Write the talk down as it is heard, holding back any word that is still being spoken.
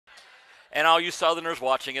and all you Southerners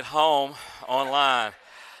watching at home online.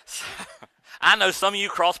 I know some of you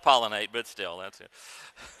cross-pollinate, but still, that's it.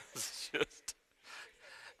 It's just,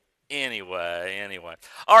 anyway.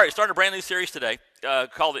 All right, starting a brand new series today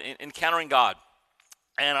called Encountering God.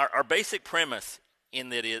 And our basic premise in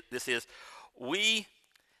this is we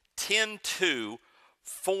tend to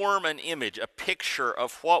form an image, a picture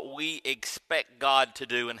of what we expect God to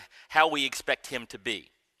do and how we expect him to be.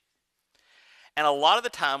 And a lot of the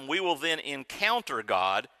time, we will then encounter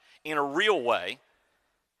God in a real way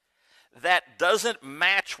that doesn't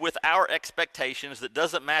match with our expectations, that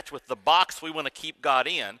doesn't match with the box we want to keep God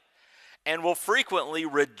in, and will frequently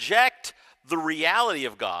reject the reality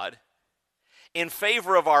of God in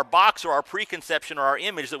favor of our box or our preconception or our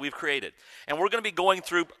image that we've created. And we're going to be going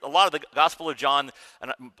through a lot of the Gospel of John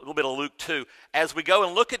and a little bit of Luke too, as we go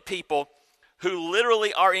and look at people who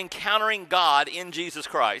literally are encountering God in Jesus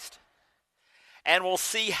Christ. And we'll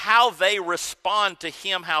see how they respond to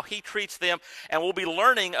him, how he treats them, and we'll be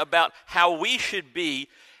learning about how we should be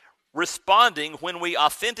responding when we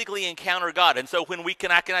authentically encounter God. And so when we can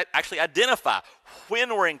actually identify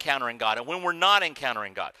when we're encountering God and when we're not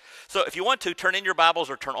encountering God. So if you want to, turn in your Bibles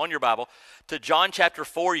or turn on your Bible to John chapter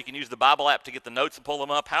 4. You can use the Bible app to get the notes and pull them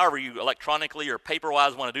up. However you electronically or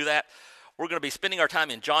paper-wise want to do that. We're going to be spending our time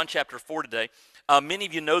in John chapter 4 today. Many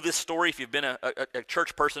of you know this story if you've been a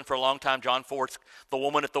church person for a long time. John 4, it's the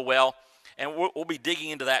woman at the well. And we'll be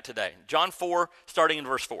digging into that today. John 4, starting in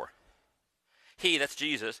verse 4. He, that's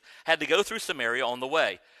Jesus, had to go through Samaria on the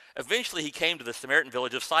way. Eventually he came to the Samaritan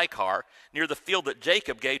village of Sychar, near the field that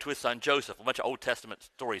Jacob gave to his son Joseph. A bunch of Old Testament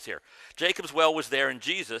stories here. Jacob's well was there, and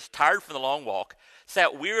Jesus, tired from the long walk,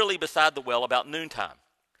 sat wearily beside the well about noontime.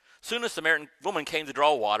 Soon a Samaritan woman came to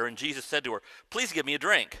draw water, and Jesus said to her, "Please give me a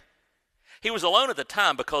drink." He was alone at the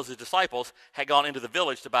time because his disciples had gone into the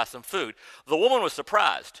village to buy some food. The woman was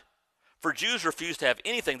surprised, for Jews refused to have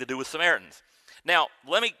anything to do with Samaritans. Now,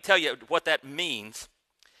 let me tell you what that means.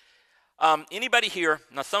 Anybody here,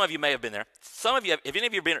 now some of you may have been there. Some of you, have any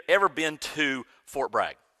of you ever been to Fort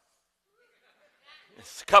Bragg?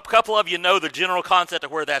 A couple of you know the general concept of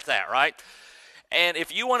where that's at, right? And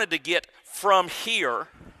if you wanted to get from here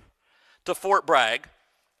to Fort Bragg,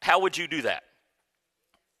 how would you do that?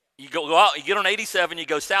 You go out, you get on 87, you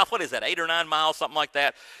go south, what is that, 8 or 9 miles, something like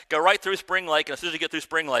that. Go right through Spring Lake, and as soon as you get through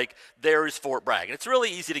Spring Lake, there is Fort Bragg. And it's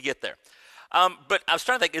really easy to get there. But I was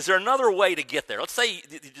trying to think, is there another way to get there? Let's say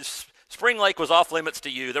Spring Lake was off limits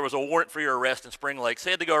to you. There was a warrant for your arrest in Spring Lake, so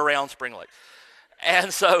you had to go around Spring Lake.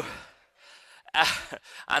 And so,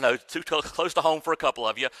 I know, too close to home for a couple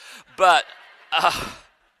of you, but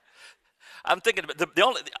I'm thinking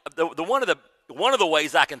one of the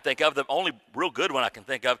ways I can think of, the only real good one I can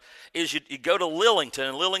think of, is you go to Lillington,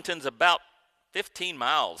 and Lillington's about 15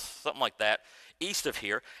 miles, something like that, east of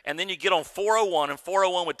here, and then you get on 401, and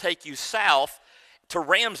 401 would take you south to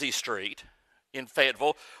Ramsey Street in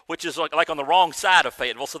Fayetteville, which is like on the wrong side of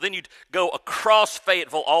Fayetteville. So then you'd go across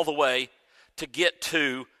Fayetteville all the way to get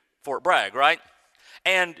to Fort Bragg, right?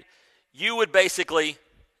 And you would basically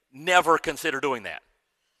never consider doing that.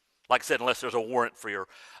 Like I said, unless there's a warrant for your...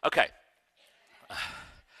 Okay.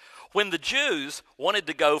 When the Jews wanted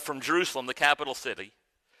to go from Jerusalem, the capital city,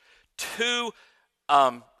 to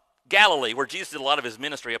Galilee, where Jesus did a lot of his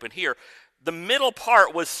ministry up in here, the middle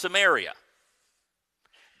part was Samaria.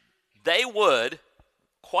 They would,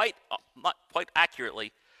 not quite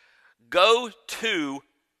accurately, go to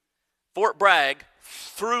Fort Bragg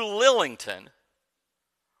through Lillington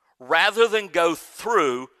rather than go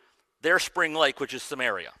through their Spring Lake, which is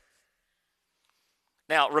Samaria.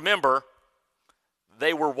 Now, remember,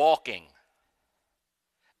 they were walking,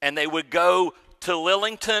 and they would go to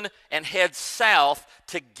Lillington and head south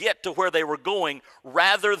to get to where they were going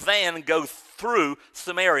rather than go through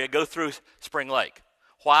Samaria, go through Spring Lake.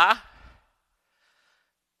 Why?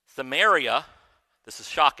 Samaria, this is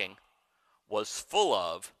shocking, was full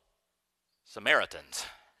of Samaritans.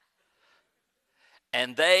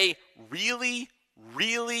 And they really,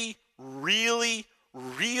 really, really,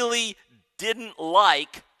 really didn't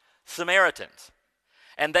like Samaritans.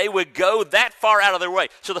 And they would go that far out of their way.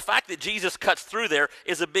 So the fact that Jesus cuts through there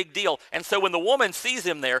is a big deal. And so when the woman sees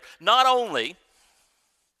him there, not only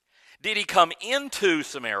did he come into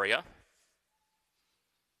Samaria,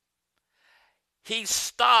 he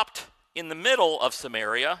stopped in the middle of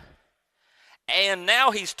Samaria, and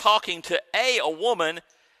now he's talking to A, woman,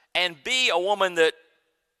 and B, a woman that,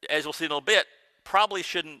 as we'll see in a little bit, probably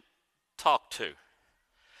shouldn't talk to. And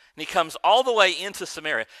he comes all the way into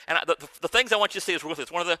Samaria. And the things I want you to see is real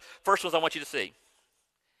quick. One of the first ones I want you to see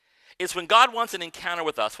is when God wants an encounter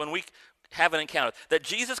with us, when we have an encounter, that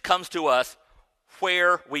Jesus comes to us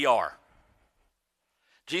where we are.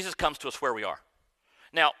 Jesus comes to us where we are.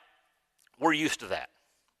 Now, we're used to that.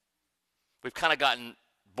 We've kind of gotten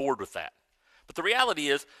bored with that. But the reality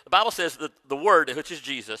is, the Bible says that the Word, which is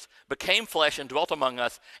Jesus, became flesh and dwelt among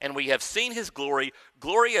us, and we have seen his glory,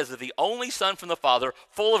 glory as of the only Son from the Father,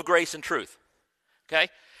 full of grace and truth. Okay?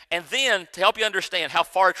 And then, to help you understand how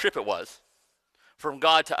far a trip it was from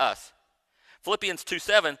God to us, Philippians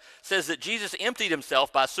 2:7 says that Jesus emptied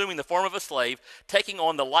himself by assuming the form of a slave, taking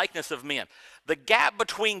on the likeness of men. The gap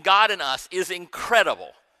between God and us is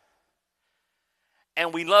incredible.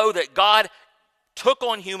 And we know that God took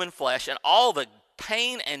on human flesh and all the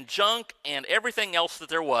pain and junk and everything else that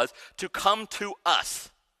there was to come to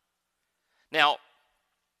us. Now,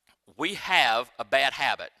 we have a bad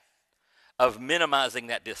habit of minimizing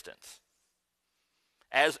that distance.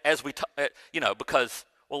 As we, because,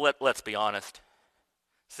 well, let's be honest.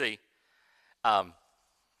 See,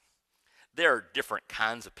 there are different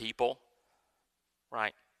kinds of people,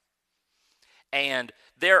 right? And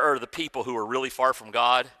there are the people who are really far from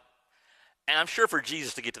God. And I'm sure for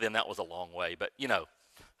Jesus to get to them, that was a long way. But,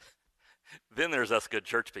 then there's us good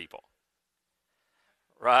church people,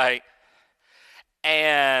 right?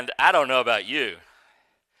 And I don't know about you,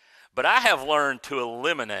 but I have learned to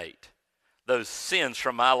eliminate those sins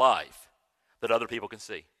from my life that other people can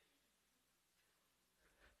see.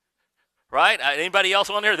 Right? Anybody else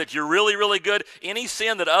on there that you're really, really good? Any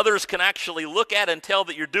sin that others can actually look at and tell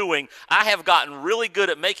that you're doing, I have gotten really good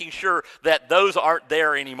at making sure that those aren't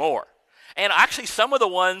there anymore. And actually some of the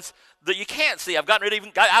ones that you can't see, I've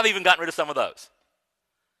even gotten rid of some of those.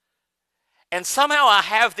 And somehow I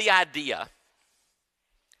have the idea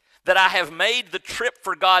that I have made the trip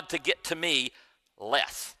for God to get to me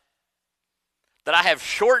less. That I have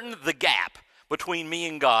shortened the gap between me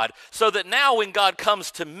and God, so that now when God comes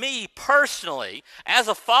to me personally, as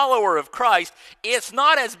a follower of Christ, it's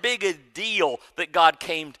not as big a deal that God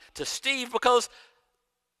came to Steve, because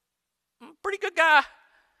I'm a pretty good guy.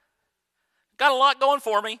 Got a lot going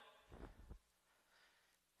for me.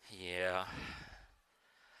 Yeah.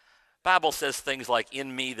 Bible says things like,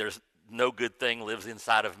 in me there's no good thing lives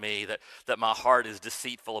inside of me, that my heart is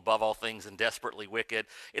deceitful above all things and desperately wicked.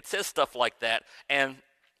 It says stuff like that, and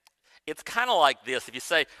it's kind of like this. If you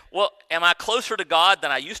say, well, am I closer to God than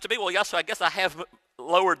I used to be? Well, yes, so I guess I have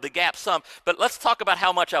lowered the gap some, but let's talk about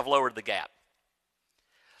how much I've lowered the gap.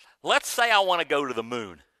 Let's say I want to go to the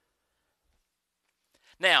moon.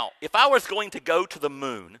 Now, if I was going to go to the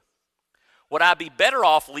moon, would I be better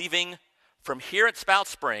off leaving from here at Spout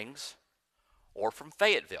Springs or from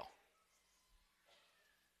Fayetteville?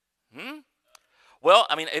 Well,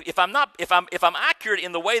 I mean, if I'm accurate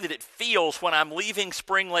in the way that it feels when I'm leaving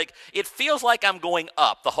Spring Lake, it feels like I'm going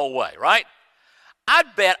up the whole way, right?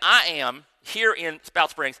 I'd bet I am here in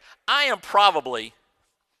Spout Springs. I am probably,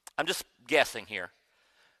 I'm just guessing here,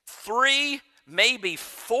 300, maybe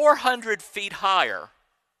 400 feet higher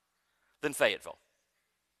than Fayetteville.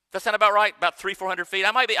 Does that sound about right? About 300-400 feet?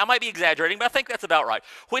 I might be exaggerating, but I think that's about right.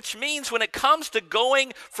 Which means when it comes to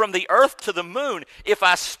going from the earth to the moon, if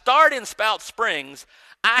I start in Spout Springs,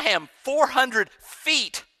 I am 400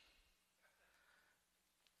 feet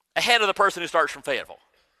ahead of the person who starts from Fayetteville.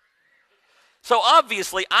 So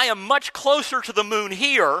obviously, I am much closer to the moon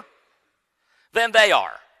here than they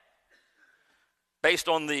are, based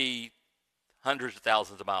on the hundreds of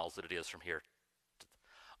thousands of miles that it is from here.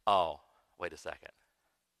 Oh, wait a second.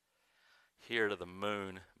 Here to the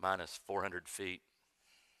moon, minus 400 feet.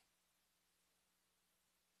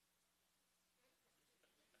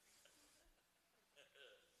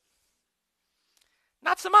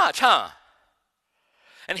 Not so much, huh?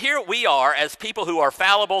 And here we are as people who are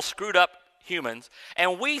fallible, screwed up humans,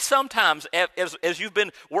 and we sometimes, as you've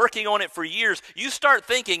been working on it for years, you start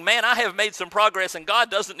thinking, man, I have made some progress, and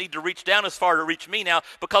God doesn't need to reach down as far to reach me now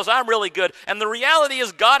because I'm really good. And the reality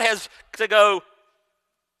is God has to go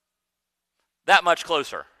that much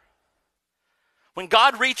closer. When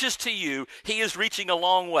God reaches to you, he is reaching a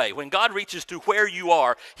long way. When God reaches to where you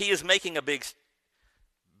are, he is making a big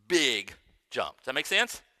jump. Does that make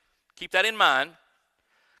sense? Keep that in mind,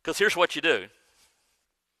 because here's what you do.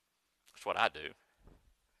 That's what I do.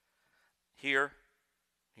 Here.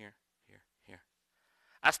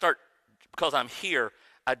 I start, because I'm here,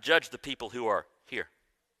 I judge the people who are here.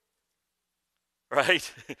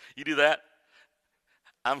 Right? You do that?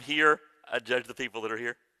 I'm here. I judge the people that are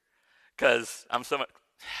here because I'm so much.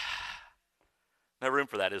 No room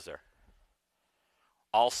for that, is there?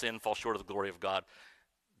 All sin falls short of the glory of God.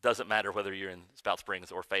 Doesn't matter whether you're in Spout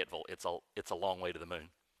Springs or Fayetteville. It's a long way to the moon,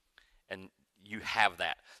 and you have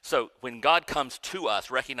that. So when God comes to us,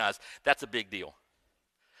 recognize that's a big deal.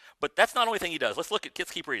 But that's not the only thing he does. Let's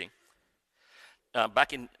keep reading.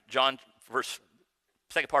 back in John,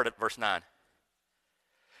 second part of verse 9.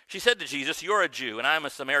 She said to Jesus, "You're a Jew, and I am a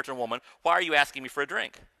Samaritan woman. Why are you asking me for a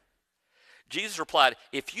drink?" Jesus replied,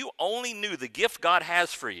 "If you only knew the gift God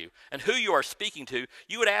has for you and who you are speaking to,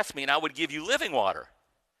 you would ask me, and I would give you living water."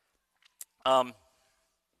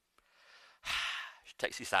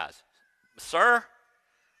 She sighs. "Sir,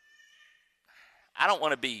 I don't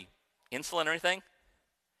want to be insolent or anything.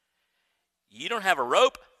 You don't have a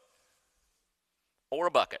rope or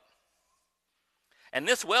a bucket. And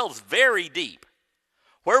this well is very deep.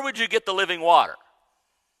 Where would you get the living water?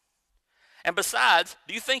 And besides,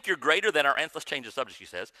 do you think you're greater than our ancestor?" Let's change the subject, she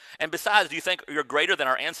says. "And besides, do you think you're greater than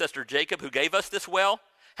our ancestor Jacob, who gave us this well?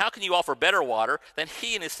 How can you offer better water than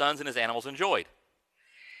he and his sons and his animals enjoyed?"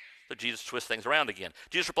 So Jesus twists things around again.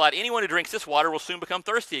 Jesus replied, "Anyone who drinks this water will soon become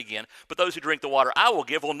thirsty again, but those who drink the water I will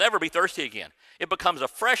give will never be thirsty again. It becomes a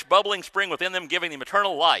fresh, bubbling spring within them, giving them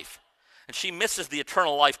eternal life." And she misses the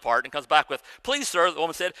eternal life part and comes back with, "Please, sir," the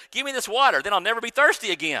woman said, "give me this water, then I'll never be thirsty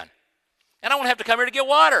again. And I won't have to come here to get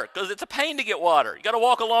water, because it's a pain to get water. You got to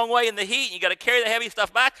walk a long way in the heat, and you got to carry the heavy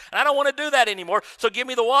stuff back, and I don't want to do that anymore, so give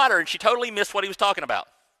me the water." And she totally missed what he was talking about.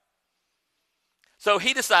 So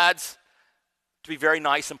he decides to be very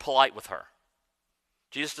nice and polite with her.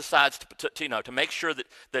 Jesus decides to make sure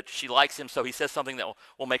that she likes him, so he says something that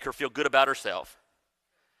will make her feel good about herself.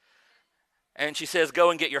 And she says, "Go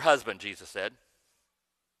and get your husband," Jesus said.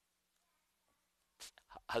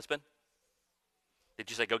 Husband? Did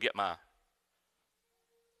you say, "Go get my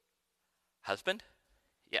husband"?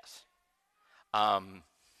 Yes. I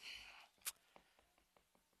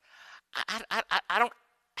don't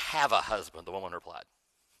have a husband, the woman replied.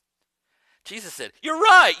 Jesus said, "You're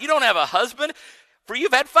right, you don't have a husband, for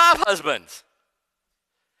you've had 5 husbands.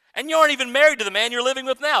 And you aren't even married to the man you're living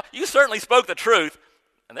with now. You certainly spoke the truth."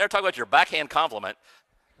 And they're talking about your backhand compliment.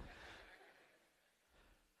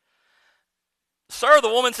 "Sir," the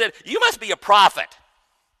woman said, "you must be a prophet."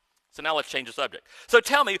 So now let's change the subject. "So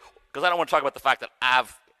tell me," because I don't want to talk about the fact that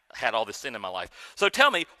I've had all this sin in my life. "So tell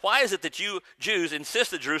me, why is it that you Jews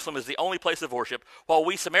insist that Jerusalem is the only place of worship, while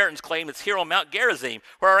we Samaritans claim it's here on Mount Gerizim,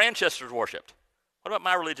 where our ancestors worshipped? What about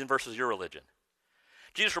my religion versus your religion?"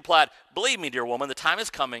 Jesus replied, "Believe me, dear woman, the time is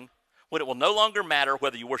coming when it will no longer matter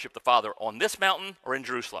whether you worship the Father on this mountain or in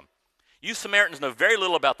Jerusalem. You Samaritans know very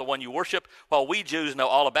little about the one you worship, while we Jews know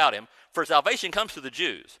all about him, for salvation comes through the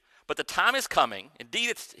Jews. But the time is coming, indeed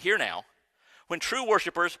it's here now, when true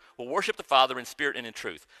worshipers will worship the Father in spirit and in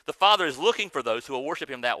truth. The Father is looking for those who will worship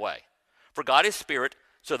him that way. For God is spirit,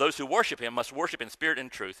 so those who worship him must worship in spirit and in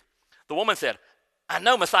truth." The woman said, "I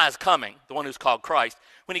know Messiah is coming," the one who's called Christ.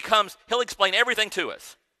 "When he comes, he'll explain everything to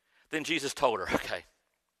us." Then Jesus told her, "Okay,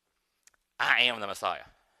 I am the Messiah."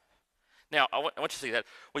 Now, I want you to see that.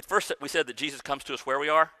 We said that Jesus comes to us where we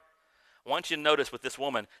are. I want you to notice with this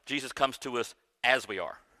woman, Jesus comes to us as we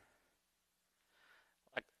are.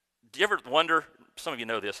 Do you ever wonder, some of you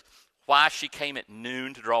know this, why she came at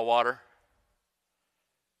noon to draw water?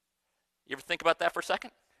 You ever think about that for a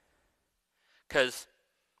second? Because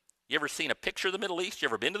you ever seen a picture of the Middle East? You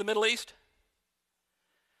ever been to the Middle East?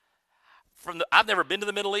 I've never been to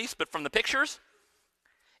the Middle East, but from the pictures,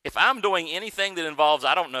 if I'm doing anything that involves,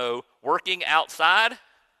 I don't know, working outside, do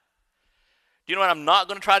you know what I'm not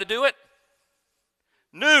going to try to do it?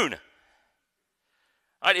 Noon.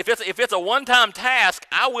 All right, if it's a one-time task,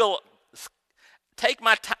 I will take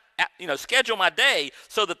my time, schedule my day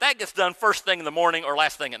so that gets done first thing in the morning or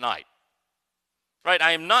last thing at night. Right?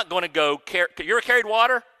 I am not going to go. You ever carried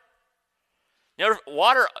water?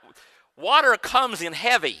 Water comes in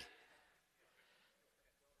heavy.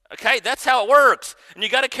 Okay, that's how it works. And you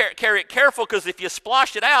got to carry it careful, because if you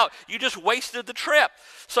splosh it out, you just wasted the trip.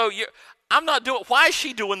 So I'm not doing. Why is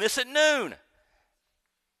she doing this at noon?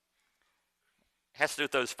 It has to do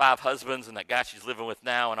with those 5 husbands and that guy she's living with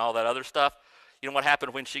now and all that other stuff. You know what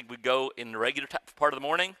happened when she would go in the regular part of the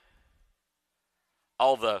morning?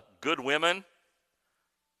 All the good women.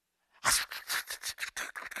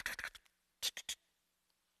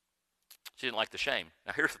 She didn't like the shame.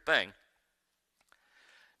 Now here's the thing.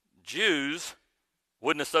 Jews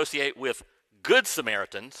wouldn't associate with good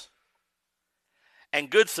Samaritans, and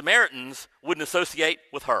good Samaritans wouldn't associate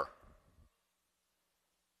with her.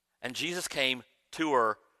 And Jesus came to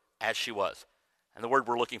her as she was. And the word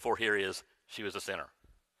we're looking for here is she was a sinner.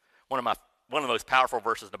 One of the most powerful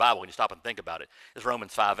verses in the Bible, when you stop and think about it, is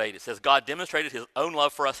Romans 5:8. It says, "God demonstrated his own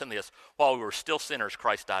love for us in this: while we were still sinners,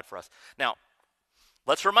 Christ died for us." Now,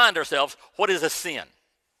 let's remind ourselves, what is a sin?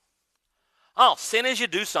 Oh, sin is you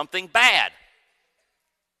do something bad.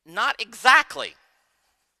 Not exactly.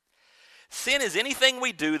 Sin is anything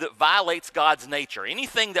we do that violates God's nature,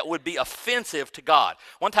 anything that would be offensive to God.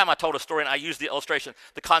 One time I told a story, and I used the illustration,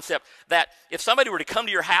 the concept that if somebody were to come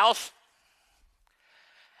to your house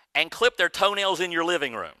and clip their toenails in your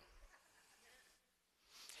living room,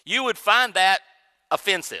 you would find that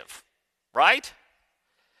offensive, right?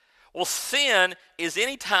 Well, sin is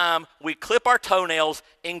any time we clip our toenails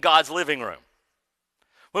in God's living room.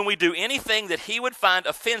 When we do anything that he would find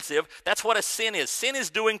offensive, that's what a sin is. Sin is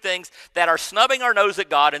doing things that are snubbing our nose at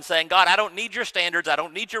God and saying, God, I don't need your standards. I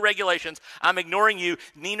don't need your regulations. I'm ignoring you.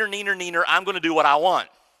 Neener, neener, neener. I'm going to do what I want.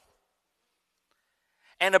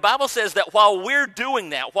 And the Bible says that while we're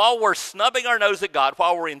doing that, while we're snubbing our nose at God,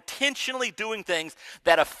 while we're intentionally doing things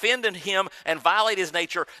that offend him and violate his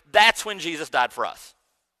nature, that's when Jesus died for us.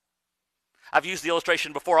 I've used the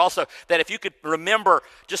illustration before also that if you could remember,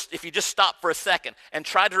 if you just stop for a second and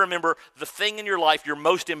try to remember the thing in your life you're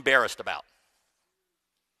most embarrassed about.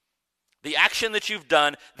 The action that you've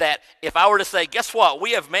done that if I were to say, guess what,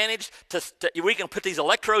 we have managed we can put these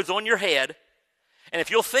electrodes on your head, and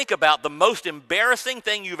if you'll think about the most embarrassing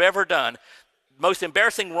thing you've ever done, most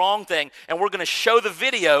embarrassing wrong thing, and we're going to show the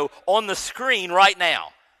video on the screen right now.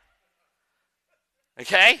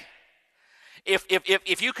 Okay?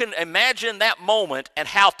 If you can imagine that moment and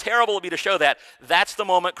how terrible it would be to show that, that's the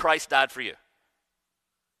moment Christ died for you.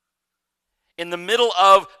 In the middle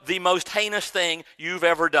of the most heinous thing you've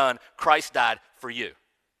ever done, Christ died for you.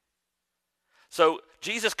 So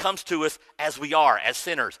Jesus comes to us as we are, as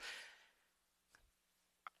sinners.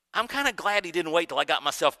 I'm kind of glad he didn't wait till I got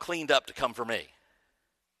myself cleaned up to come for me.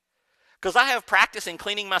 Because I have practice in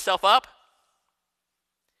cleaning myself up.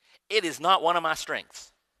 It is not one of my strengths.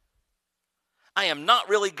 I am not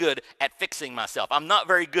really good at fixing myself. I'm not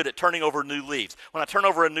very good at turning over new leaves. When I turn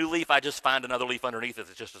over a new leaf, I just find another leaf underneath it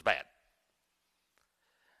that's just as bad.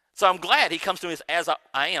 So I'm glad he comes to me as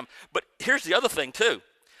I am. But here's the other thing too.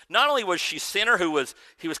 Not only was she a sinner he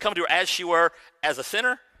was coming to her as she were as a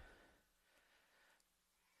sinner,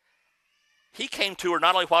 he came to her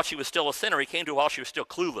not only while she was still a sinner, he came to her while she was still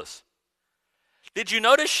clueless. Did you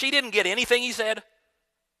notice she didn't get anything he said?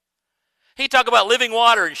 He'd talk about living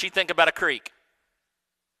water and she'd think about a creek.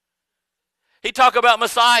 He'd talk about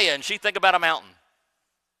Messiah and she'd think about a mountain.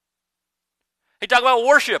 He'd talk about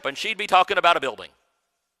worship and she'd be talking about a building.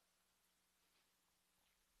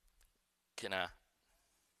 Can I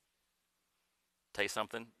tell you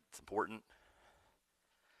something? It's important.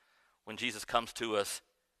 When Jesus comes to us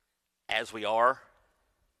as we are,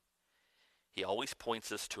 he always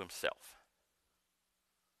points us to himself.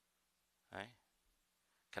 Right?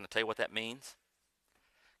 Can I tell you what that means?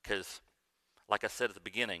 Because, like I said at the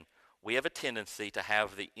beginning, we have a tendency to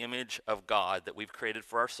have the image of God that we've created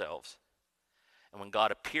for ourselves. And when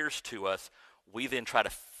God appears to us, we then try to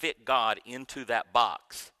fit God into that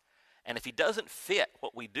box. And if he doesn't fit,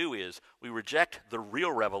 what we do is we reject the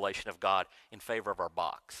real revelation of God in favor of our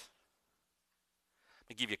box.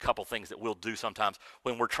 Let me give you a couple things that we'll do sometimes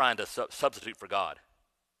when we're trying to substitute for God.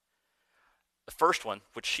 The first one,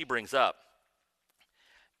 which she brings up,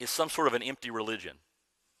 is some sort of an empty religion.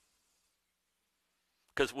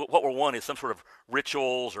 Because what we want is some sort of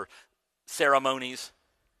rituals or ceremonies.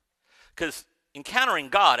 Because encountering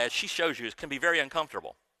God, as she shows you, can be very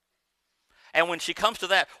uncomfortable. And when she comes to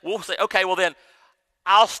that, we'll say, okay, well then,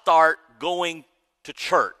 I'll start going to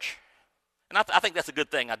church. And I think that's a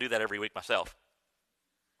good thing. I do that every week myself.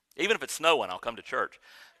 Even if it's snowing, I'll come to church.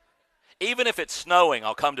 Even if it's snowing,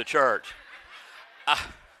 I'll come to church.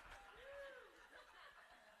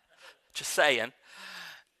 Just saying.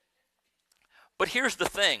 But here's the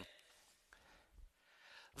thing.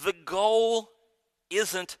 The goal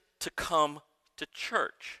isn't to come to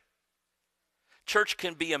church. Church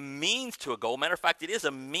can be a means to a goal. Matter of fact, it is a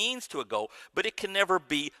means to a goal, but it can never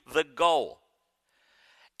be the goal.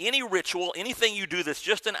 Any ritual, anything you do that's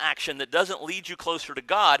just an action that doesn't lead you closer to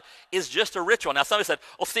God is just a ritual. Now, somebody said,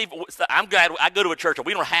 well, Steve, I'm glad I go to a church and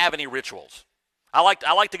we don't have any rituals. I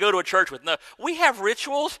like to go to a church with no. We have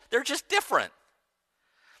rituals. They're just different.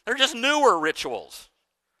 They're just newer rituals.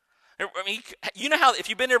 I mean, you know how, if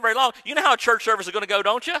you've been there very long, you know how a church service is going to go,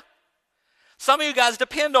 don't you? Some of you guys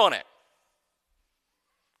depend on it.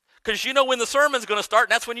 Because you know when the sermon's going to start,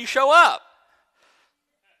 and that's when you show up.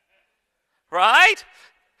 Right?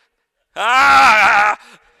 I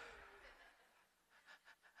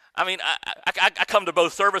mean, I come to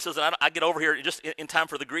both services, and I get over here just in time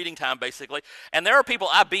for the greeting time, basically. And there are people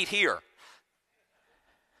I beat here.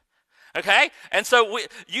 Okay? And so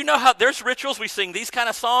you know how there's rituals. We sing these kind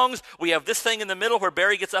of songs. We have this thing in the middle where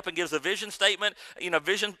Barry gets up and gives a vision statement,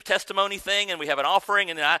 vision testimony thing, and we have an offering,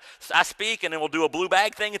 and then I speak, and then we'll do a blue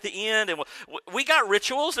bag thing at the end. And we got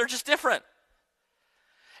rituals. They're just different.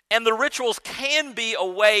 And the rituals can be a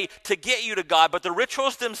way to get you to God, but the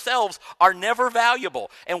rituals themselves are never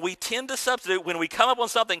valuable. And we tend to substitute, when we come up on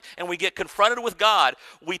something and we get confronted with God,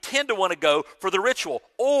 we tend to want to go for the ritual.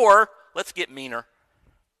 Or, let's get meaner.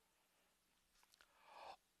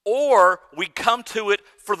 Or we come to it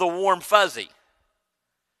for the warm fuzzy.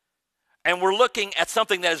 And we're looking at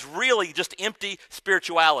something that is really just empty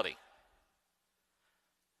spirituality.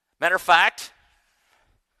 Matter of fact,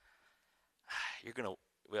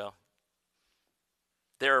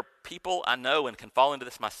 there are people I know and can fall into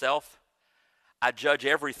this myself. I judge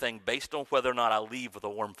everything based on whether or not I leave with a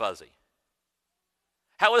warm fuzzy.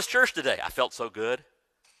 How was church today? I felt so good.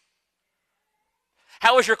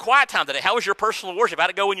 How was your quiet time today? How was your personal worship? How'd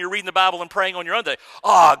it go when you're reading the Bible and praying on your own day?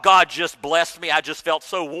 Oh, God just blessed me. I just felt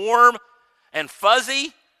so warm and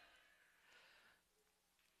fuzzy.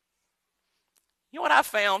 You know what I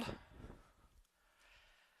found?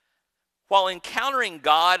 While encountering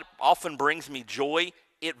God often brings me joy,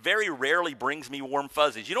 it very rarely brings me warm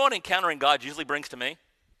fuzzies. You know what encountering God usually brings to me?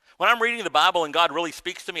 When I'm reading the Bible and God really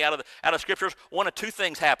speaks to me out of Scriptures, one of two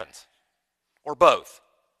things happens, or both.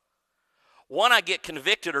 One, I get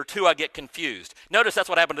convicted, or two, I get confused. Notice that's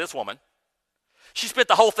what happened to this woman. She spent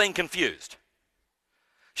the whole thing confused.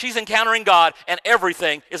 She's encountering God, and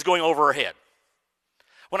everything is going over her head.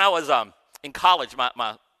 When I was in college,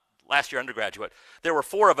 my last year undergraduate, there were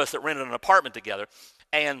 4 of us that rented an apartment together,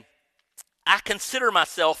 and I consider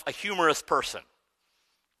myself a humorous person.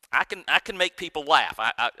 I can make people laugh.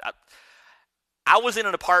 I was in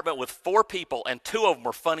an apartment with 4 people, and 2 of them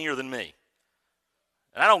were funnier than me.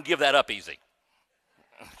 And I don't give that up easy.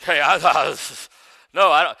 Okay,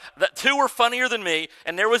 no, I don't. 2 were funnier than me,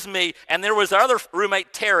 and there was me, and there was our other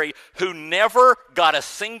roommate, Terry, who never got a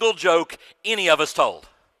single joke any of us told.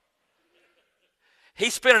 He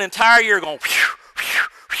spent an entire year going, whew, whew,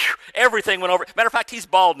 whew. Everything went over. Matter of fact, he's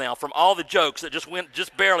bald now from all the jokes that just went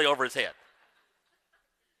just barely over his head.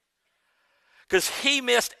 Because he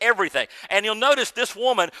missed everything. And you'll notice this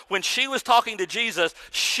woman, when she was talking to Jesus,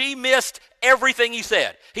 she missed everything he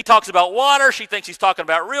said. He talks about water. She thinks he's talking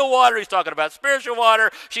about real water. He's talking about spiritual water.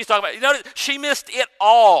 She's talking about, notice, she missed it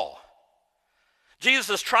all. Jesus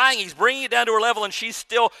is trying, he's bringing it down to her level, and she's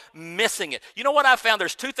still missing it. You know what I found?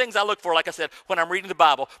 There's 2 things I look for, like I said, when I'm reading the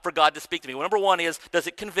Bible, for God to speak to me. Well, number 1 is, does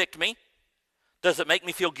it convict me? Does it make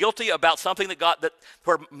me feel guilty about something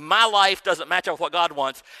where my life doesn't match up with what God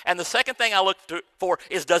wants? And the second thing I look for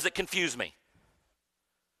is, does it confuse me?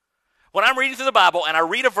 When I'm reading through the Bible and I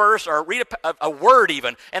read a verse or read a word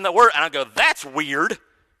even, and I go, that's weird.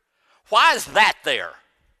 Why is that there?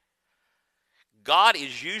 God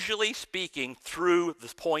is usually speaking through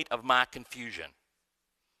this point of my confusion.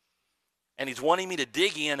 And he's wanting me to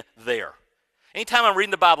dig in there. Anytime I'm reading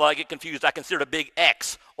the Bible, I get confused. I consider a big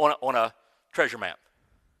X on a treasure map.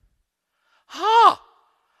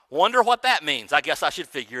 Wonder what that means. I guess I should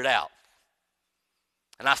figure it out.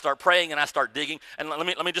 And I start praying and I start digging. And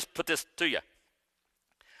let me just put this to you.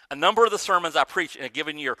 A number of the sermons I preach in a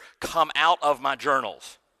given year come out of my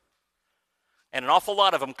journals. And an awful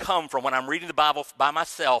lot of them come from when I'm reading the Bible by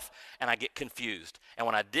myself and I get confused. And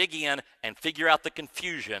when I dig in and figure out the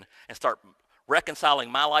confusion and start reconciling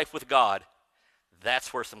my life with God,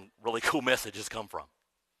 that's where some really cool messages come from.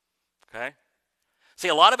 Okay? See,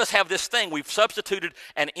 a lot of us have this thing. We've substituted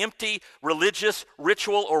an empty religious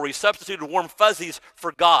ritual, or we've substituted warm fuzzies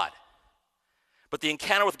for God. But the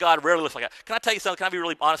encounter with God rarely looks like that. Can I tell you something? Can I be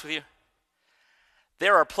really honest with you?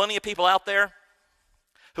 There are plenty of people out there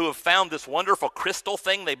who have found this wonderful crystal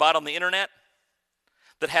thing they bought on the internet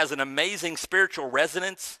that has an amazing spiritual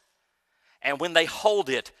resonance, and when they hold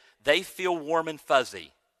it, they feel warm and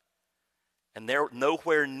fuzzy, and they're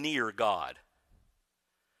nowhere near God.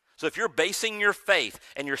 So if you're basing your faith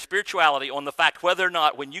and your spirituality on the fact whether or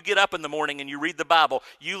not when you get up in the morning and you read the Bible,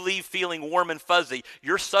 you leave feeling warm and fuzzy,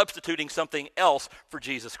 you're substituting something else for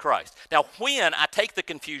Jesus Christ. Now, when I take the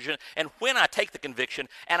confusion and when I take the conviction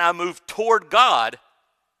and I move toward God,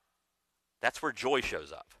 that's where joy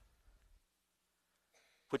shows up,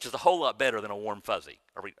 which is a whole lot better than a warm fuzzy.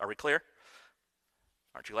 Are we clear?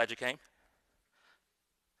 Aren't you glad you came?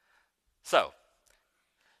 So,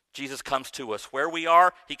 Jesus comes to us where we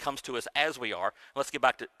are. He comes to us as we are. Let's get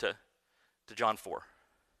back to John 4. What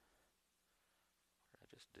did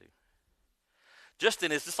I just do? Just then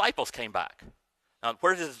his disciples came back. Now,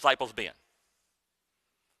 where have his disciples been?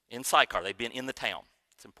 In Sychar. They've been in the town.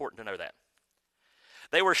 It's important to know that.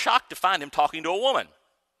 They were shocked to find him talking to a woman.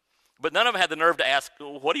 But none of them had the nerve to ask,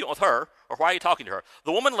 what do you want with her, or why are you talking to her?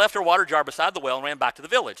 The woman left her water jar beside the well and ran back to the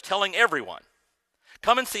village, telling everyone,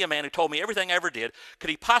 come and see a man who told me everything I ever did. Could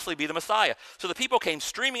he possibly be the Messiah? So the people came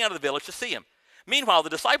streaming out of the village to see him. Meanwhile, the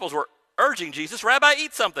disciples were urging Jesus, Rabbi,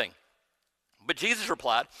 eat something. But Jesus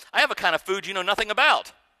replied, I have a kind of food you know nothing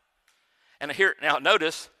about. And here, now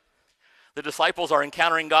notice, the disciples are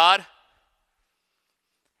encountering God,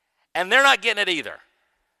 and they're not getting it either.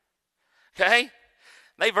 Okay?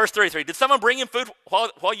 Verse 33, did someone bring him food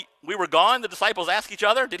while we were gone? The disciples asked each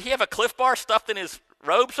other. Did he have a Cliff Bar stuffed in his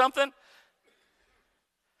robe, something?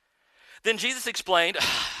 Then Jesus explained,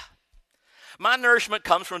 my nourishment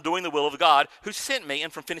comes from doing the will of God who sent me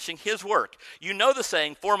and from finishing his work. You know the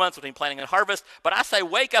saying, 4 months between planting and harvest, but I say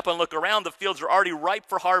wake up and look around. The fields are already ripe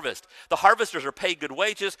for harvest. The harvesters are paid good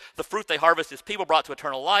wages. The fruit they harvest is people brought to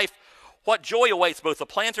eternal life. What joy awaits both the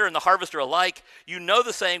planter and the harvester alike. You know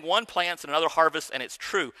the saying, one plants and another harvests, and it's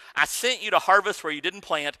true. I sent you to harvest where you didn't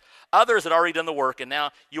plant. Others had already done the work, and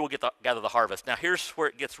now you will gather the harvest. Now here's where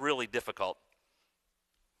it gets really difficult.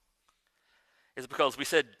 It's because we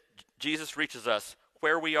said Jesus reaches us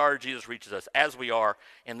where we are, Jesus reaches us as we are,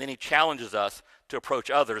 and then he challenges us to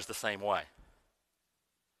approach others the same way.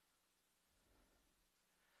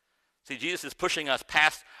 See, Jesus is pushing us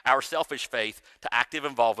past our selfish faith to active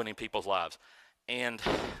involvement in people's lives. And,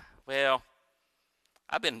 well,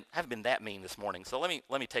 I haven't been that mean this morning, so let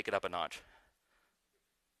me take it up a notch.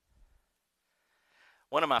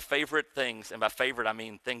 One of my favorite things, and by favorite I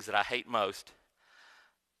mean things that I hate most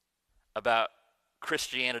about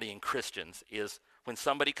Christianity and Christians, is when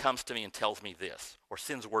somebody comes to me and tells me this, or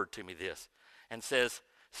sends word to me this, and says,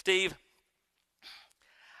 Steve,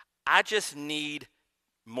 I just need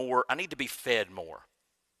more, I need to be fed more.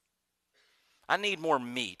 I need more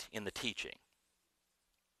meat in the teaching.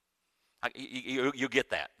 You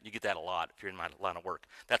get that. You get that a lot if you're in my line of work.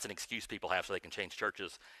 That's an excuse people have so they can change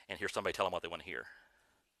churches and hear somebody tell them what they want to hear.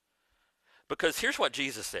 Because here's what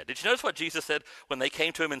Jesus said. Did you notice what Jesus said when they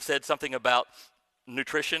came to him and said something about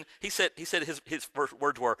nutrition? He said his first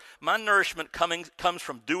words were, my nourishment comes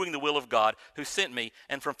from doing the will of God who sent me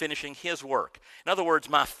and from finishing his work. In other words,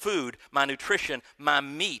 my food, my nutrition, my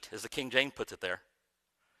meat, as the King James puts it there,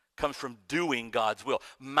 comes from doing God's will.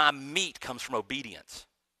 My meat comes from obedience.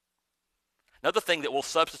 Another thing that will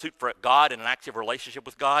substitute for God and an active relationship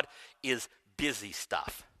with God is busy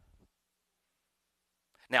stuff.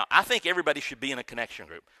 Now, I think everybody should be in a connection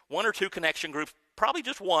group. 1 or 2 connection groups, probably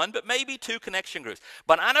just 1, but maybe 2 connection groups.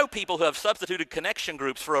 But I know people who have substituted connection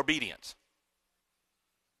groups for obedience.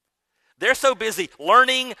 They're so busy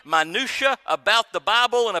learning minutia about the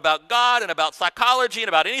Bible and about God and about psychology and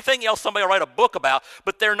about anything else somebody will write a book about,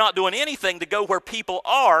 but they're not doing anything to go where people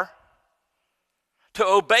are to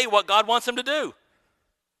obey what God wants them to do.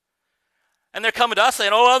 And they're coming to us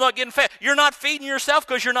saying, oh, I'm not getting fed. You're not feeding yourself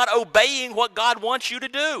because you're not obeying what God wants you to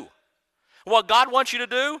do. What God wants you to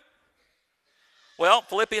do? Well,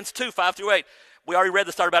 Philippians 2, 5 through 8. We already read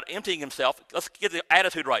the start about emptying himself. Let's get the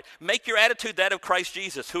attitude right. Make your attitude that of Christ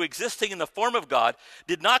Jesus, who existing in the form of God,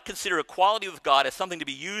 did not consider equality with God as something to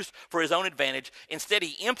be used for his own advantage. Instead,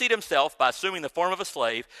 he emptied himself by assuming the form of a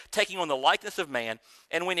slave, taking on the likeness of man.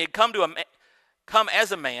 And when he had come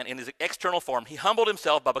as a man in his external form, he humbled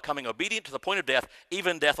himself by becoming obedient to the point of death,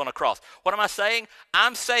 even death on a cross. What am I saying?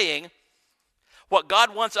 I'm saying what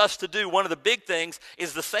God wants us to do, one of the big things,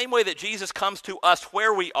 is the same way that Jesus comes to us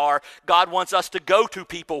where we are, God wants us to go to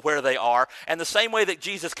people where they are. And the same way that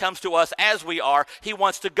Jesus comes to us as we are, he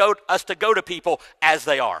wants us to go to people as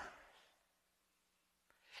they are.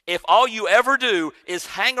 If all you ever do is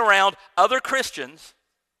hang around other Christians,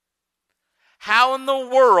 how in the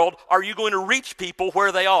world are you going to reach people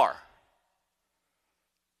where they are?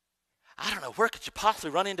 I don't know. Where could you possibly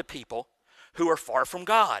run into people who are far from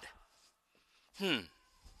God?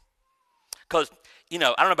 Because, I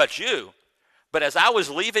don't know about you, but as I was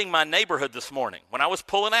leaving my neighborhood this morning, when I was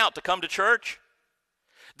pulling out to come to church,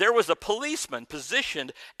 there was a policeman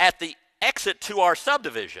positioned at the exit to our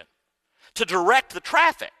subdivision to direct the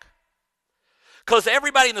traffic. Because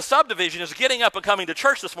everybody in the subdivision is getting up and coming to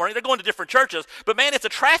church this morning. They're going to different churches. But man, it's a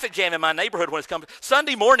traffic jam in my neighborhood when it's coming.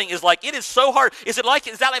 Sunday morning is like, it is so hard. Is that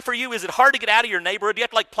like for you? Is it hard to get out of your neighborhood? Do you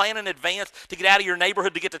have to plan in advance to get out of your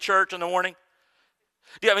neighborhood to get to church in the morning?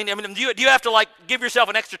 Do you have to give yourself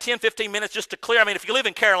an extra 10, 15 minutes just to clear? If you live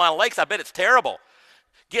in Carolina Lakes, I bet it's terrible.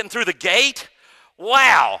 Getting through the gate?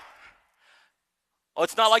 Wow. Oh,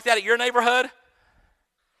 it's not like that at your neighborhood?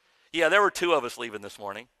 Yeah, there were 2 of us leaving this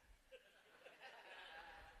morning.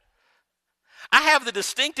 I have the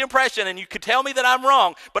distinct impression, and you could tell me that I'm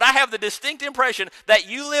wrong, but I have the distinct impression that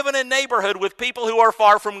you live in a neighborhood with people who are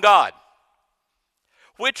far from God.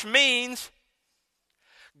 Which means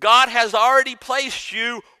God has already placed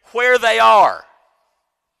you where they are.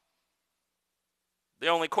 The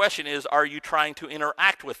only question is, are you trying to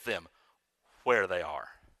interact with them where they are?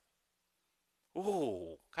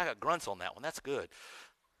 Ooh, I got grunts on that one. That's good.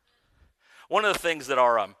 One of the things that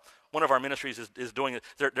one of our ministries is doing,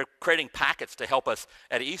 they're creating packets to help us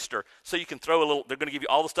at Easter, so you can throw a little, they're going to give you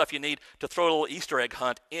all the stuff you need to throw a little Easter egg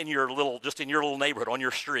hunt in your little neighborhood, on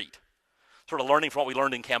your street. Sort of learning from what we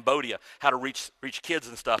learned in Cambodia, how to reach kids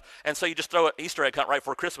and stuff. And so you just throw an Easter egg hunt right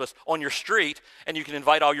before Christmas on your street, and you can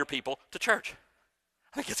invite all your people to church.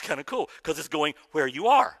 I think it's kind of cool, because it's going where you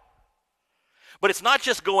are. But it's not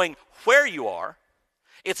just going where you are,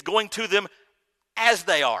 it's going to them as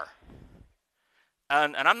they are.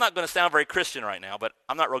 And I'm not going to sound very Christian right now, but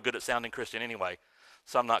I'm not real good at sounding Christian anyway,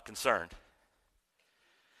 so I'm not concerned.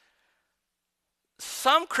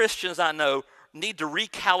 Some Christians I know need to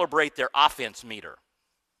recalibrate their offense meter.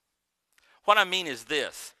 What I mean is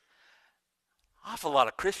this. An awful lot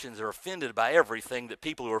of Christians are offended by everything that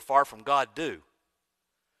people who are far from God do.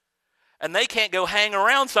 And they can't go hang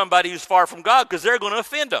around somebody who's far from God because they're going to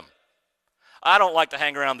offend them. I don't like to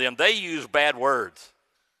hang around them. They use bad words.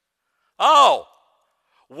 Oh,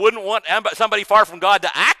 wouldn't want somebody far from God to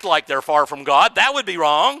act like they're far from God. That would be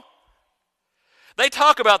wrong. They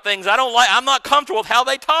talk about things I don't like. I'm not comfortable with how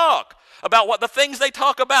they talk about what the things they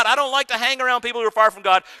talk about. I don't like to hang around people who are far from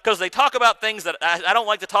God because they talk about things that I don't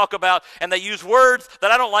like to talk about, and they use words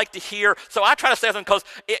that I don't like to hear. So I try to stay with them because,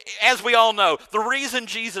 as we all know, the reason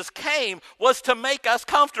Jesus came was to make us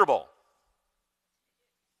comfortable.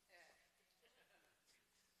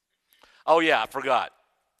 Oh yeah, I forgot.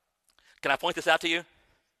 Can I point this out to you?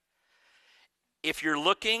 If you're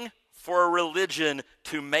looking for a religion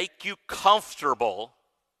to make you comfortable,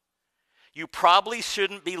 you probably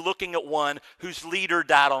shouldn't be looking at one whose leader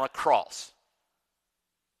died on a cross.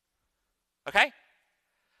 Okay?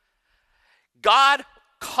 God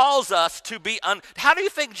calls us to be... How do you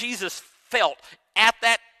think Jesus felt at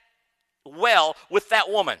that well with that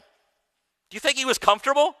woman? Do you think he was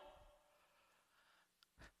comfortable?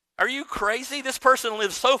 Are you crazy? This person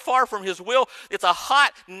lives so far from his will. It's a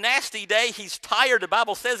hot, nasty day. He's tired. The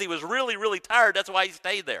Bible says he was really, really tired. That's why he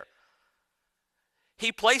stayed there.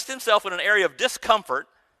 He placed himself in an area of discomfort,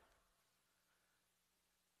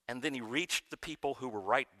 and then he reached the people who were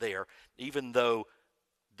right there, even though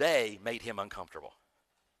they made him uncomfortable.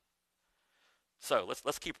 So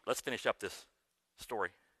let's finish up this story.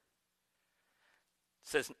 It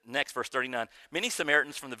says next, verse 39, many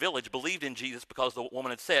Samaritans from the village believed in Jesus because the woman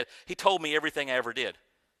had said, he told me everything I ever did.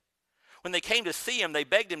 When they came to see him, they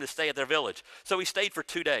begged him to stay at their village. So he stayed for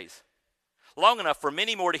 2 days, long enough for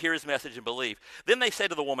many more to hear his message and believe. Then they said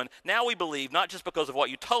to the woman, now we believe, not just because of what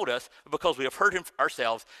you told us, but because we have heard him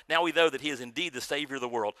ourselves. Now we know that he is indeed the Savior of the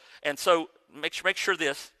world. And so make sure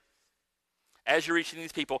this, as you're reaching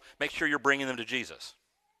these people, make sure you're bringing them to Jesus.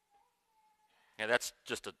 Yeah, that's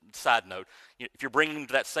just a side note. If you're bringing them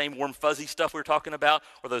to that same warm, fuzzy stuff we were talking about,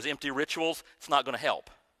 or those empty rituals, it's not going to help.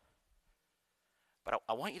 But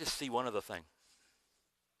I want you to see one other thing.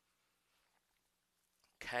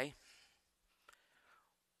 Okay?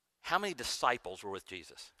 How many disciples were with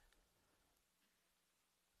Jesus?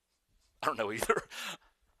 I don't know either.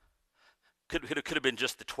 Could have been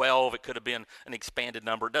just the 12. It could have been an expanded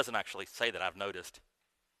number. It doesn't actually say that, I've noticed.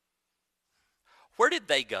 Where did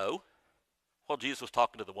they go? Well, Jesus was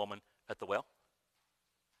talking to the woman at the well.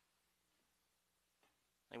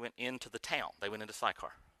 They went into the town. They went into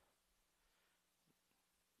Sychar.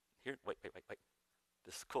 Here, wait.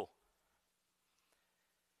 This is cool.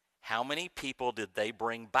 How many people did they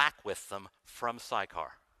bring back with them from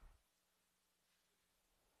Sychar?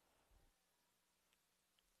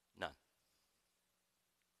 None.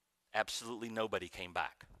 Absolutely nobody came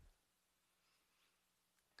back.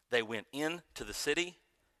 They went into the city.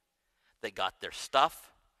 They got their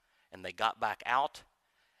stuff, and they got back out,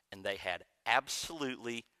 and they had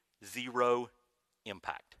absolutely zero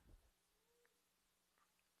impact.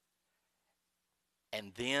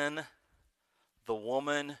 And then the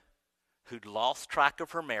woman who'd lost track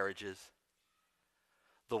of her marriages,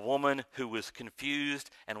 the woman who was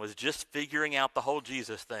confused and was just figuring out the whole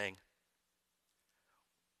Jesus thing,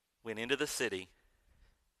 went into the city,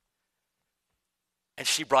 and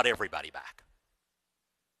she brought everybody back.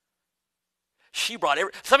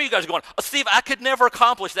 Some of you guys are going, oh, Steve, I could never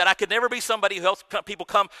accomplish that. I could never be somebody who helps people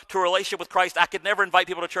come to a relationship with Christ. I could never invite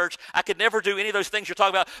people to church. I could never do any of those things you're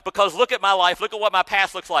talking about because look at my life. Look at what my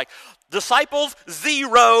past looks like. Disciples,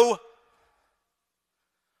 0.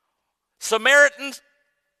 Samaritan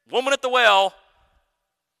woman at the well,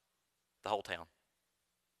 the whole town.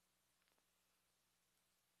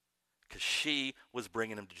 Because she was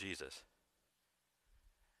bringing him to Jesus.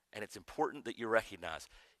 And it's important that you recognize,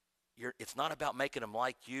 it's not about making them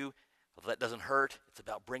like you. Well, that doesn't hurt. It's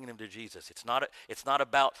about bringing them to Jesus. It's not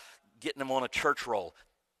about getting them on a church roll.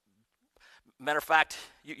 Matter of fact,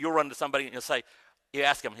 you'll run into somebody and you'll say, you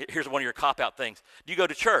ask them, here's one of your cop-out things. Do you go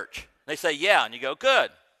to church? They say, yeah. And you go,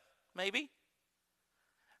 good. Maybe.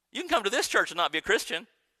 You can come to this church and not be a Christian.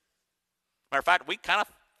 Matter of fact, we kind of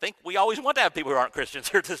think we always want to have people who aren't Christians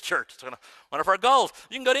here at this church. It's one of our goals.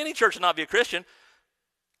 You can go to any church and not be a Christian.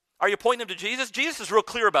 Are you pointing them to Jesus? Jesus is real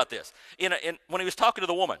clear about this. When he was talking to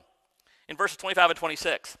the woman, in verses 25 and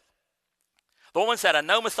 26, the woman said, I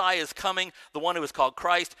know Messiah is coming, the one who is called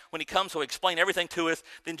Christ. When he comes, he'll explain everything to us.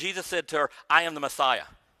 Then Jesus said to her, I am the Messiah.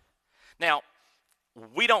 Now,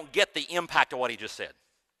 we don't get the impact of what he just said.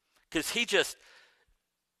 Because he just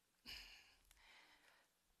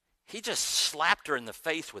slapped her in the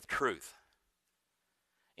face with truth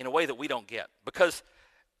in a way that we don't get. Because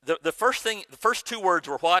the first two words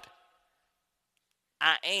were what?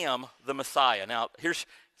 I am the Messiah. Now, here's,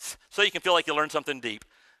 so you can feel like you learned something deep.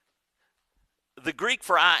 The Greek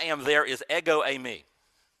for I am there is ego eimi.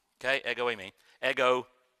 Okay, ego eimi. Ego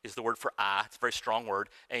is the word for I. It's a very strong word.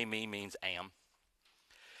 Eimi means am.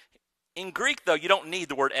 In Greek, though, you don't need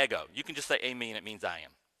the word ego. You can just say eimi and it means I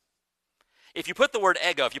am. If you put the word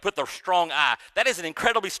ego, if you put the strong I, that is an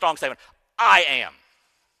incredibly strong statement. I am.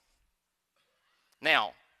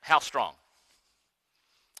 Now, how strong?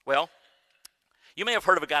 Well, you may have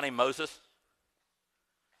heard of a guy named Moses.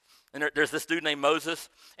 And there's this dude named Moses,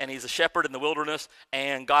 and he's a shepherd in the wilderness,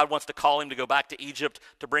 and God wants to call him to go back to Egypt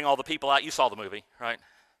to bring all the people out. You saw the movie, right?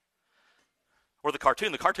 Or the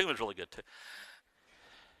cartoon. The cartoon was really good, too.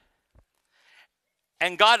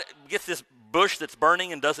 And God gets this bush that's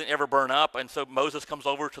burning and doesn't ever burn up, and so Moses comes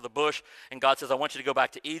over to the bush, and God says, I want you to go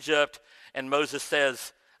back to Egypt. And Moses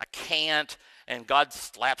says, I can't. And God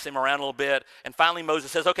slaps him around a little bit. And finally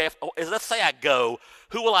Moses says, okay, let's say I go.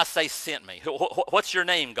 Who will I say sent me? What's your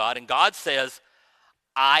name, God? And God says,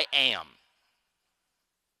 I am.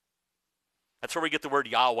 That's where we get the word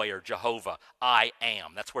Yahweh or Jehovah. I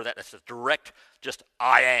am. That's a direct, just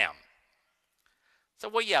I am. So,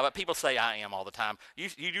 well, yeah, but people say I am all the time. You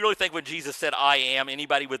really think when Jesus said I am,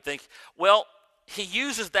 anybody would think, well, he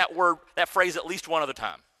uses that word, that phrase at least one other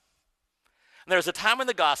time. And there's a time in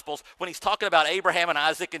the Gospels when he's talking about Abraham and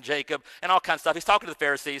Isaac and Jacob and all kinds of stuff. He's talking to the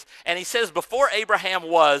Pharisees, and he says, before Abraham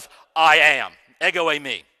was, I am. Ego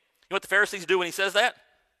eimi. You know what the Pharisees do when he says that?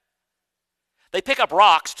 They pick up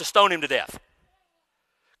rocks to stone him to death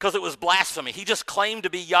because it was blasphemy. He just claimed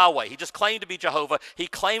to be Yahweh. He just claimed to be Jehovah. He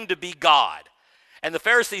claimed to be God. And the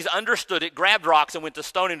Pharisees understood it, grabbed rocks, and went to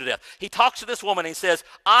stone him to death. He talks to this woman, and he says,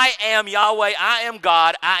 I am Yahweh. I am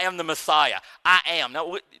God. I am the Messiah. I am.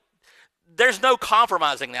 Now, there's no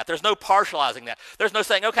compromising that. There's no partializing that. There's no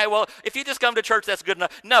saying, okay, well, if you just come to church, that's good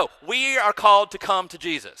enough. No, we are called to come to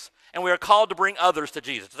Jesus, and we are called to bring others to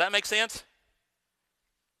Jesus. Does that make sense?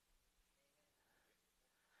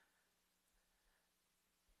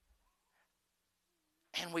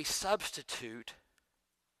 And we substitute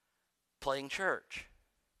playing church.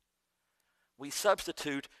 We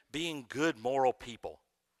substitute being good moral people.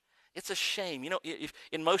 It's a shame. You know, if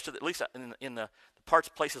in most of the, at least in the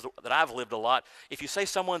places that I've lived a lot, if you say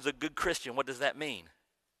someone's a good Christian, what does that mean?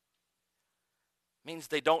 It means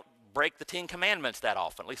they don't break the 10 Commandments that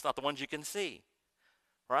often, at least not the ones you can see,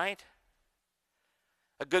 right?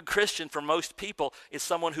 A good Christian for most people is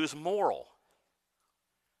someone who's moral.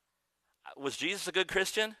 Was Jesus a good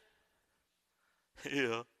Christian?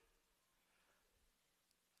 Yeah.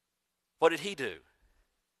 What did he do?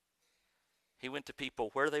 He went to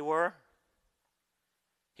people where they were.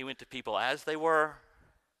 He went to people as they were.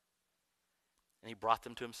 And he brought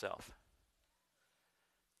them to himself.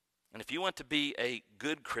 And if you want to be a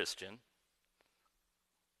good Christian,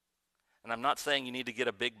 and I'm not saying you need to get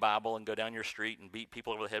a big Bible and go down your street and beat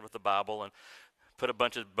people over the head with the Bible and put a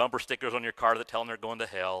bunch of bumper stickers on your car that tell them they're going to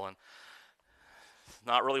hell. And it's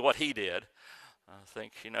not really what he did. I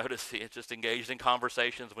think you notice he just engaged in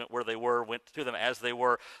conversations, went where they were, went to them as they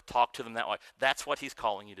were, talked to them that way. That's what he's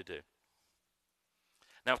calling you to do.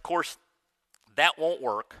 Now, of course, that won't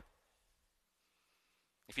work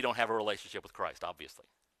if you don't have a relationship with Christ, obviously.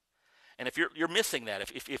 And if you're missing that,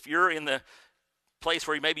 if you're in the place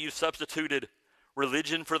where maybe you've substituted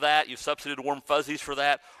religion for that, you've substituted warm fuzzies for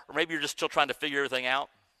that, or maybe you're just still trying to figure everything out,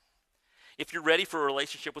 if you're ready for a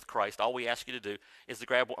relationship with Christ, all we ask you to do is to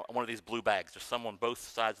grab one of these blue bags. There's some on both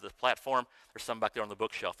sides of the platform. There's some back there on the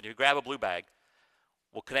bookshelf. And you grab a blue bag.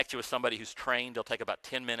 We'll connect you with somebody who's trained. They'll take about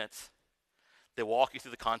 10 minutes. They'll walk you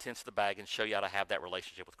through the contents of the bag and show you how to have that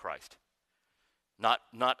relationship with Christ. Not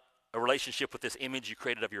a relationship with this image you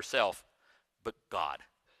created of yourself, but God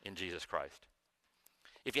in Jesus Christ.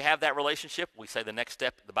 If you have that relationship, we say the next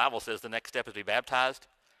step, the Bible says the next step is to be baptized.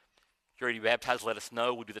 If you're already baptized, let us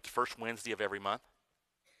know. We do that the first Wednesday of every month.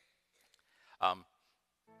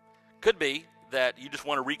 Could be that you just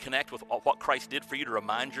want to reconnect with what Christ did for you, to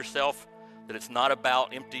remind yourself that it's not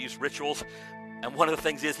about empty rituals. And one of the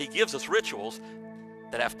things is he gives us rituals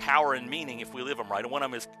that have power and meaning if we live them right. And one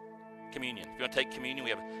of them is communion. If you want to take communion, we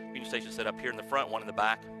have a communion station set up here in the front, one in the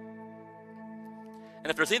back. And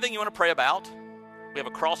if there's anything you want to pray about, we have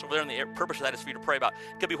a cross over there, and the purpose of that is for you to pray about.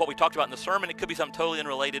 It could be what we talked about in the sermon. It could be something totally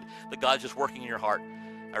unrelated that God's just working in your heart,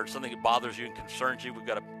 or something that bothers you and concerns you. We've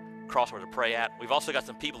got a cross over to pray at. We've also got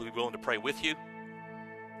some people who will be willing to pray with you.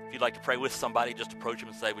 If you'd like to pray with somebody, just approach them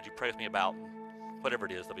and say, would you pray with me about whatever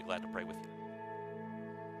it is? They'll be glad to pray with you.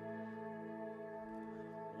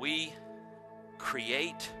 We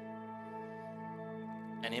create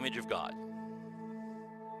an image of God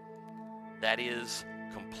that is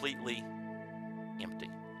completely empty.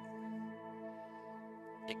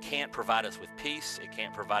 It can't provide us with peace. It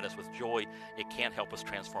can't provide us with joy. It can't help us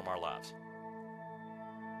transform our lives.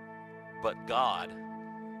 But God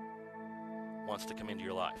wants to come into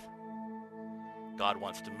your life. God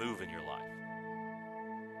wants to move in your life.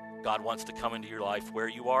 God wants to come into your life where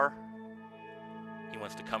you are. He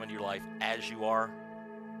wants to come into your life as you are.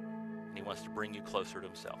 And he wants to bring you closer to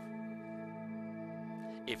himself.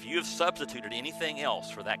 If you have substituted anything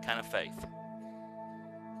else for that kind of faith,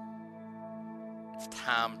 it's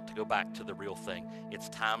time to go back to the real thing. It's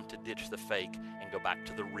time to ditch the fake and go back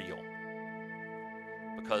to the real.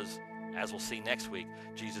 Because, as we'll see next week,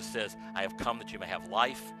 Jesus says, I have come that you may have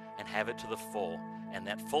life and have it to the full. And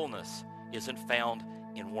that fullness isn't found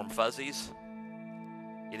in warm fuzzies.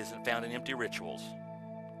 It isn't found in empty rituals.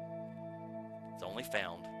 It's only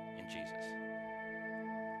found in Jesus.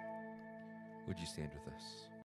 Would you stand with us?